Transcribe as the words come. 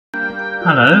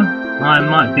Hello,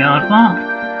 I'm Mike the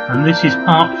Aardvark, and this is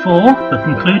part 4, the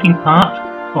concluding part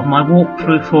of my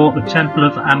walkthrough for the Temple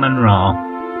of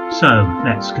Amun-Ra. So,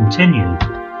 let's continue.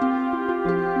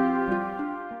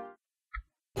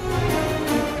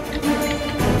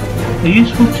 A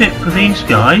useful tip for these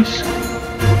guys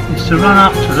is to run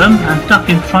up to them and duck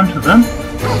in front of them,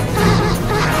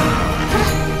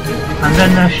 and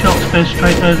then their shots go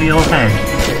straight over your head.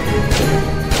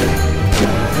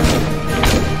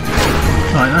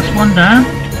 Right, that's one down,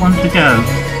 one to go.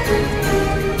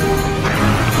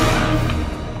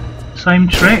 Same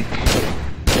trick,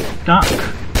 duck,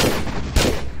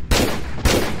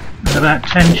 and about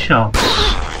 10 shots.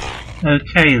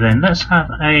 Okay then, let's have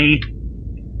a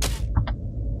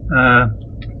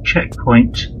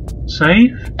checkpoint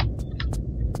save.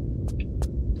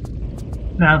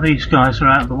 Now these guys are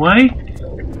out of the way,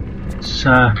 it's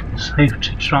safe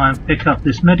to try and pick up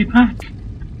this medipack.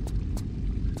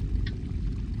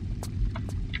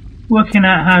 Working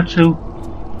out how to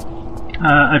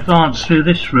advance through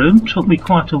this room took me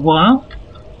quite a while,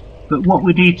 but what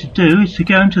we need to do is to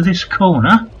go into this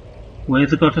corner where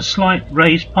they've got a slight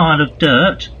raised pile of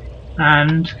dirt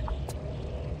and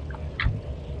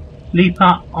leap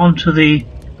up onto the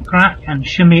crack and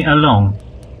shimmy along.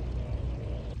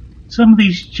 Some of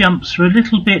these jumps are a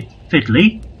little bit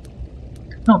fiddly,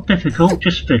 not difficult,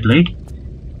 just fiddly,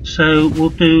 so we'll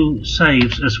do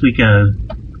saves as we go.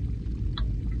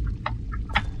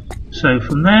 So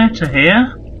from there to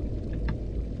here,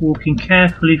 walking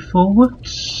carefully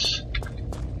forwards,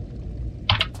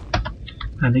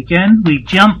 and again we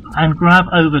jump and grab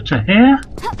over to here,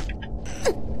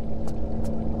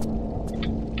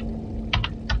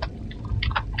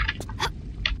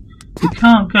 we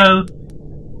can't go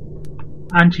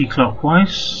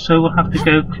anti-clockwise, so we'll have to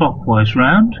go clockwise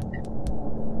round.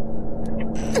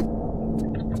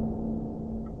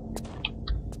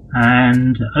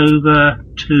 And over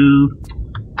to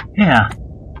here.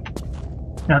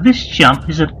 Now this jump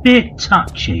is a bit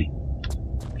touchy,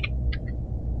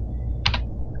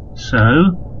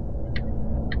 so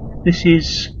this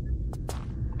is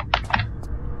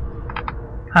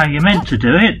how you're meant to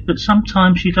do it, but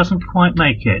sometimes she doesn't quite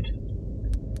make it.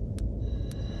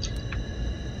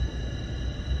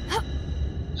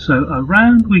 So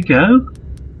around we go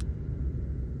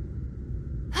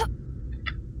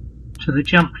to the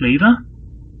jump lever,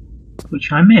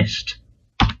 which I missed.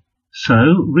 So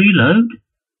reload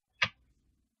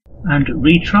and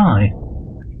retry.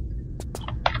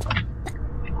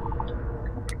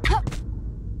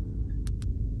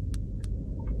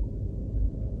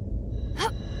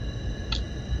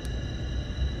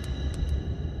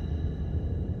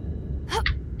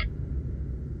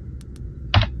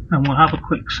 And we'll have a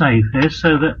quick save here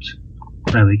so that,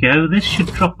 there we go, this should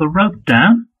drop a rope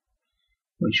down,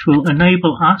 which will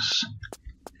enable us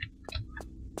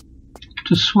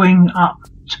to swing up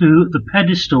to the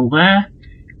pedestal there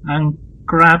and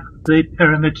grab the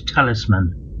pyramid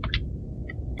talisman.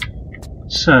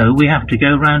 So we have to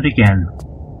go round again.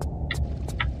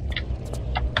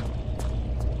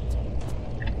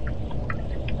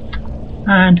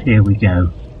 And here we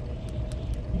go.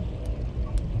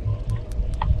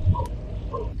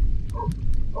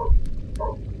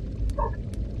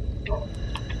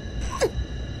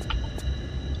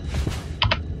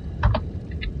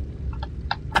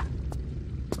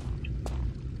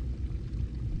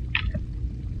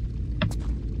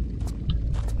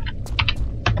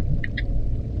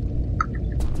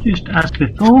 Just as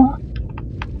before.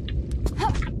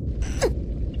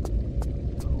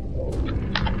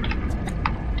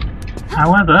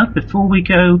 However, before we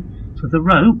go for the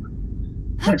rope,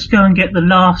 let's go and get the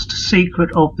last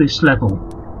secret of this level.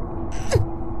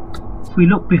 If we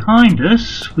look behind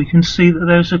us, we can see that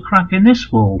there's a crack in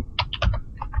this wall.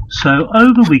 So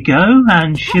over we go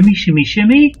and shimmy, shimmy,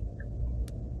 shimmy.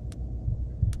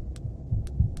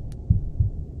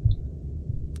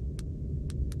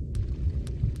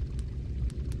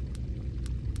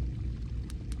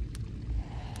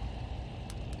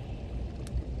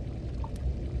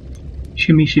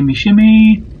 Shimmy, shimmy,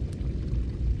 shimmy.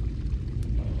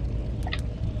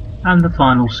 And the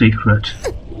final secret.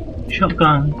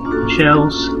 Shotgun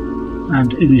shells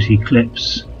and Uzi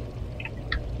clips.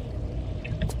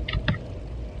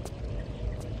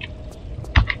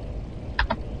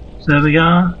 So there we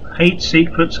are, 8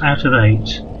 secrets out of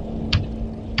 8.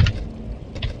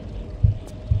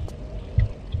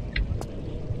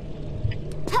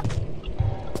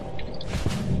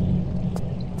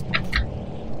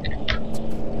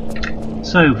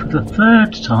 So for the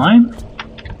 3rd time,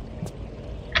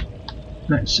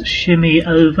 let's shimmy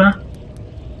over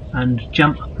and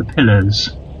jump the pillars.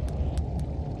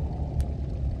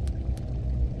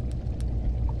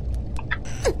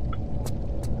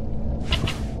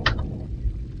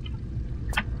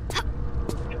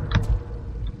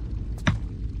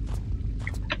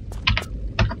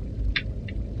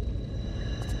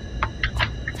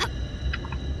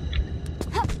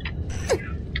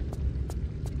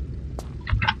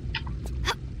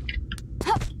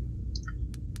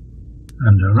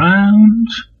 And around.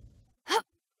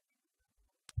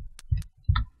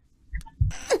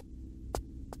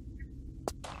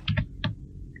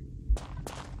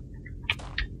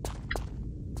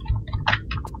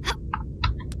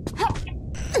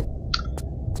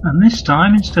 And this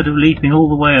time, instead of leaping all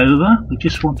the way over, we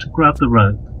just want to grab the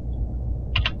rope.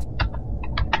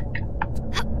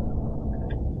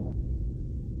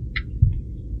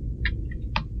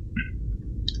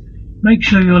 Make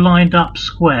sure you're lined up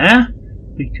square,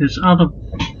 because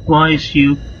otherwise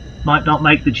you might not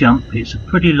make the jump. It's a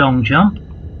pretty long jump.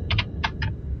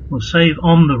 We'll save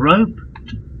on the rope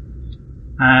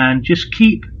and just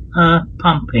keep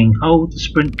pumping. Hold the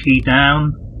sprint key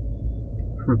down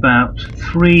for about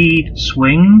 3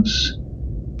 swings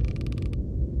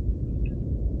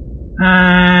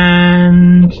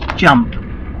and jump.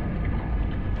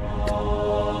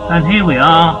 And here we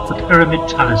are, the Pyramid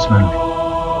Talisman.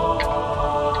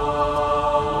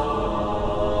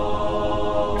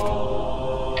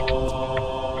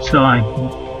 So I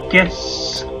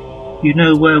guess you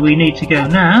know where we need to go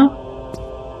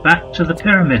now. Back to the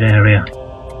pyramid area.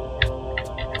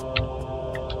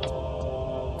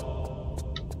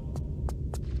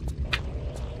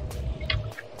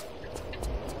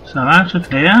 So out of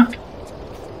here.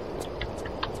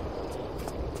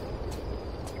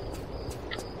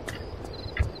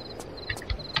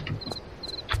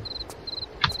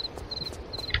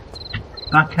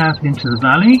 Back out into the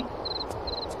valley.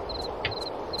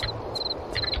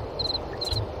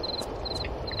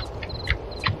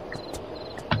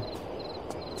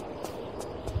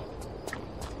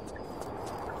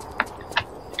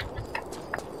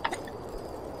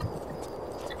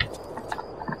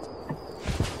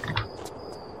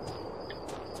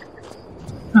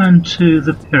 And to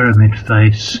the pyramid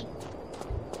face.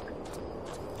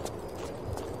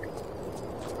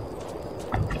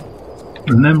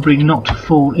 Remembering not to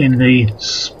fall in the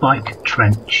spike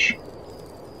trench.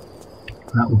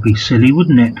 That would be silly,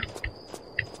 wouldn't it?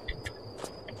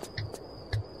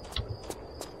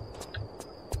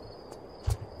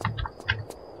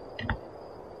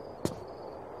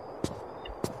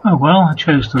 Oh well, I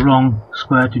chose the wrong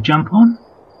square to jump on.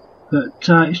 But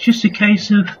it's just a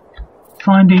case of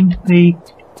finding the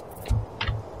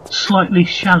slightly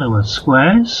shallower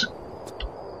squares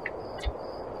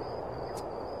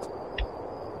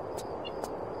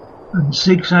and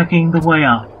zigzagging the way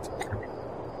up.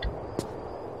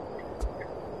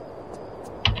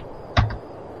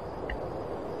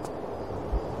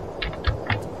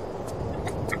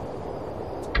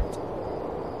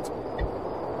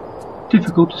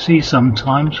 Difficult to see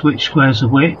sometimes which squares are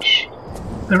which.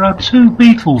 There are 2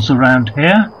 beetles around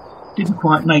here. Didn't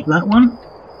quite make that one.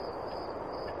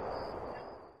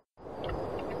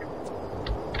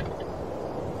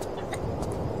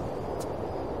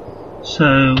 So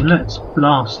let's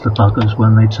blast the buggers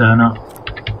when they turn up.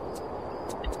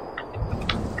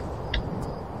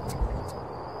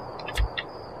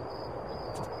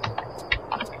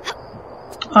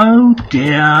 Oh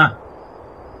dear.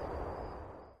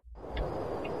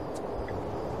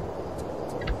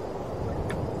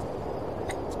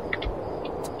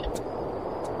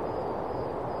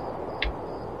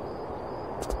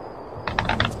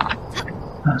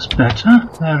 That's better.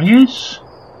 There he is.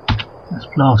 Let's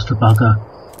blast the bugger.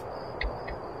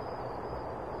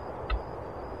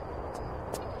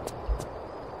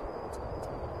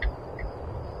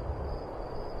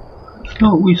 I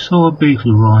thought we saw a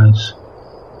beetle rise.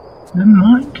 Never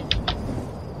mind.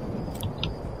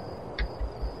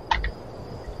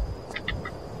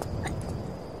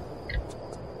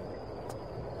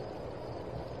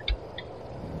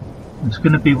 There's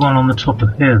going to be one on the top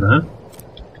of here though.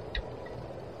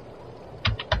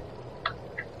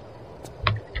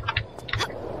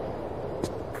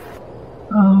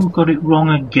 Oh, got it wrong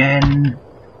again.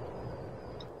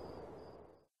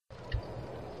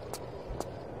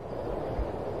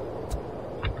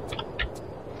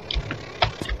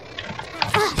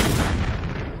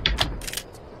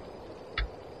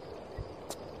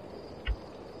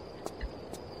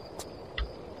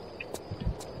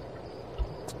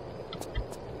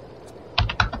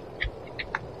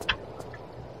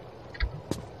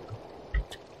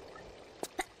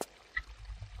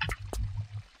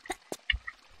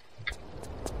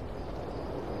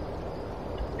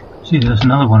 See, there's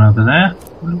another one over there.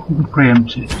 We can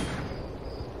preempt it.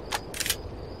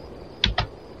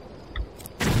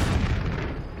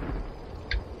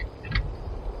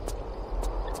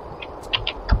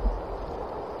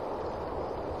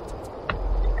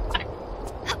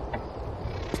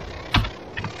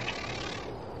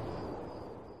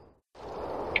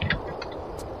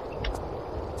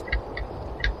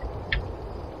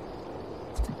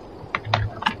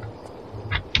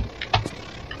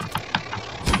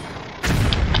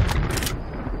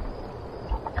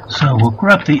 So we'll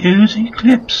grab the Uzi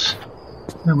clips.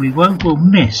 No, we won't, we'll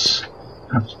miss.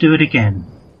 Have to do it again.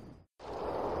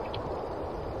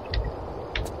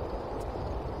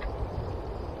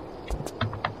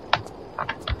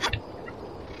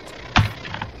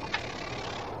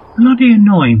 Bloody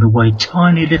annoying the way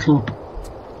tiny little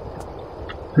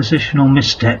positional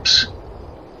missteps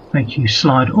make you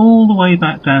slide all the way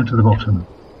back down to the bottom.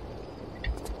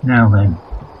 Now then.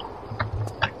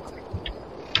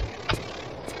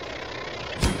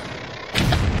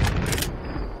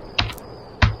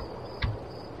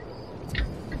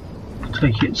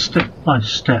 Take it step by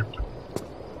step.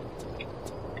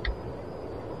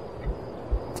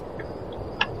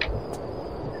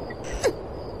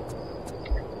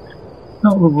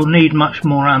 Not that we'll need much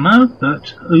more ammo,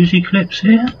 but Uzi clips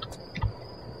here.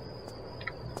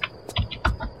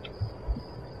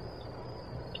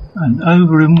 And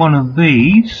over in one of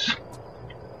these,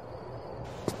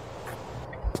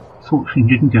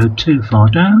 fortunately didn't go too far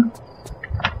down,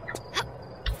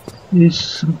 is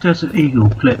some Desert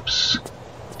Eagle clips.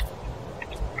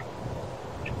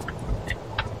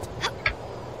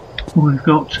 We've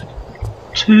got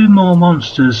 2 more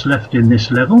monsters left in this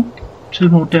level, 2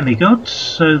 more demigods,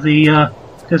 so the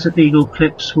Desert Eagle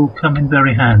clips will come in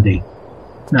very handy.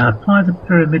 Now apply the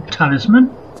pyramid talisman.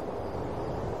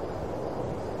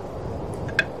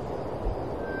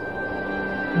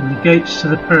 And the gates to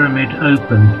the pyramid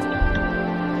open.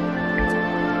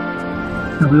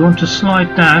 Now we want to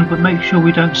slide down, but make sure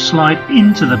we don't slide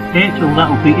into the pit or that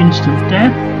will be instant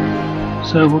death.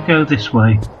 So we'll go this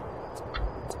way.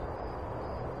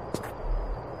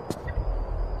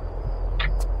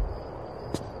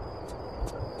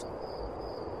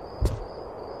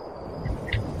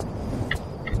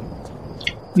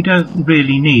 We don't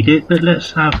really need it, but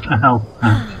let's have a health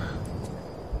pack.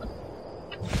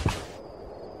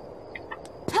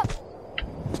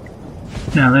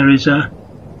 Now there is a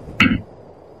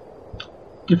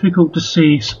difficult to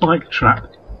see spike trap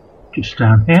just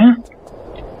down here,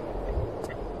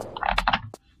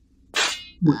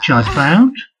 which I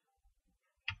found.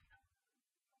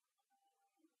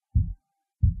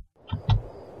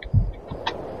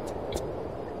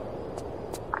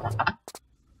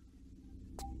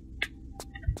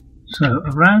 So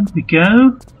around we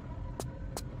go.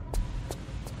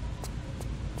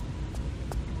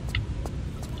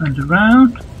 And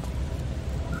around.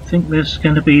 I think there's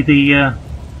going to be the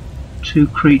 2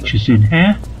 creatures in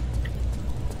here.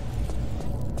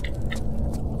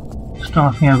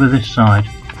 Starting over this side.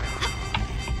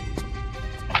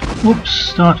 Whoops,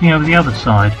 starting over the other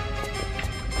side.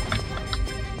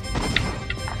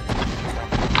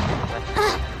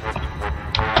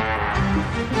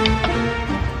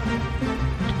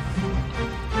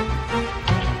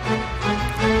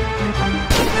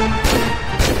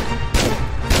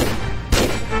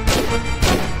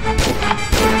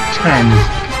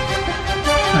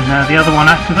 And now the other one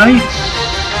activates.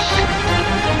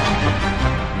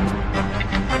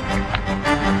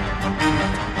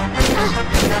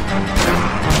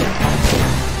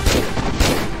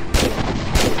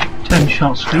 Ten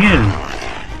shots for you.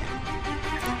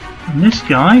 And this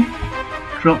guy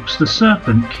drops the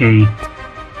serpent key.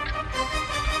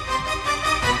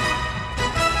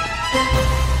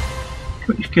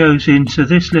 Which goes into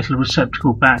this little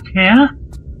receptacle back here.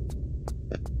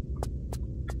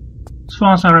 As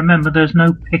far as I remember, there's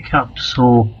no pickups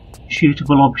or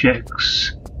shootable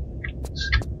objects.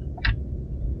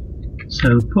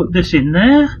 So put this in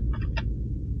there.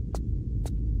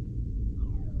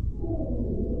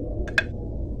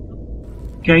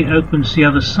 Gate opens the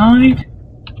other side.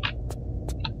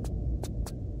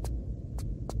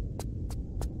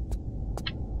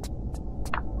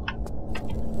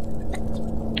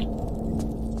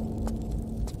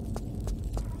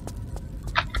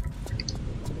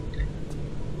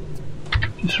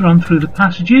 Just run through the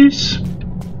passages.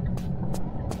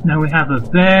 Now we have a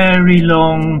very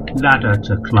long ladder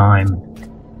to climb,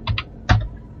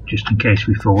 just in case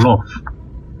we fall off.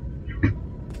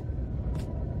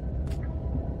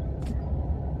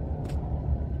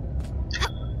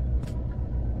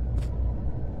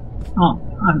 Up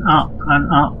and up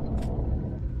and up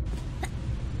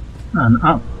and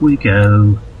up we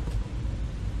go.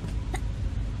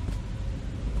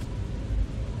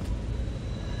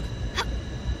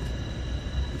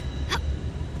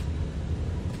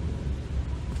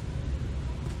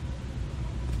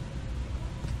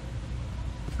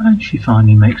 And she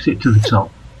finally makes it to the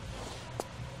top.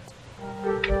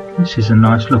 This is a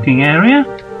nice looking area.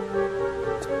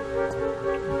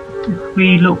 If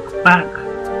we look back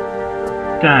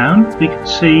down, we can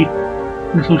see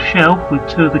a little shelf with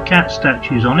 2 of the cat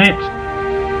statues on it.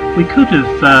 We could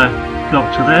have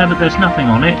got to there, but there's nothing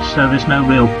on it, so there's no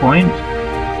real point.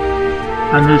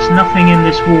 And there's nothing in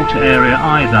this water area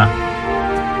either.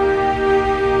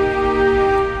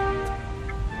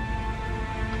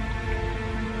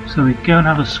 So we go and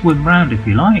have a swim round if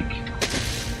you like.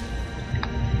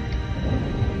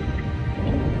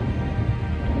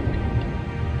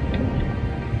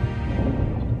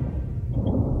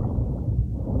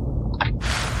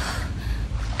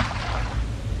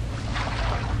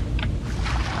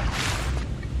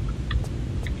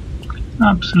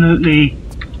 Absolutely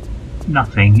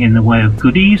nothing in the way of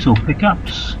goodies or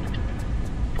pickups.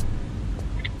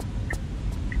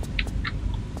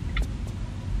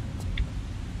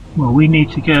 Well, we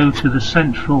need to go to the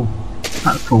central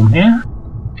platform here.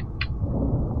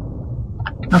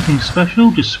 Nothing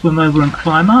special, just swim over and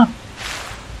climb up.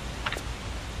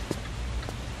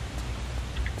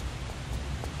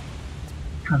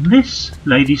 And this,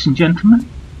 ladies and gentlemen,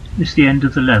 is the end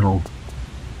of the level.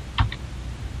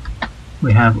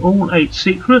 We have all 8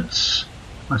 secrets.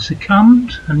 I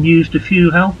succumbed and used a few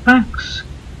health packs.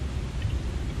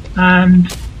 And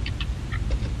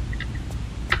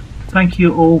thank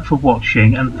you all for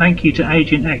watching, and thank you to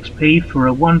AgentXP for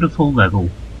a wonderful level.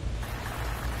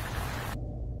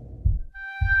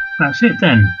 That's it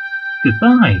then.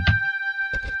 Goodbye.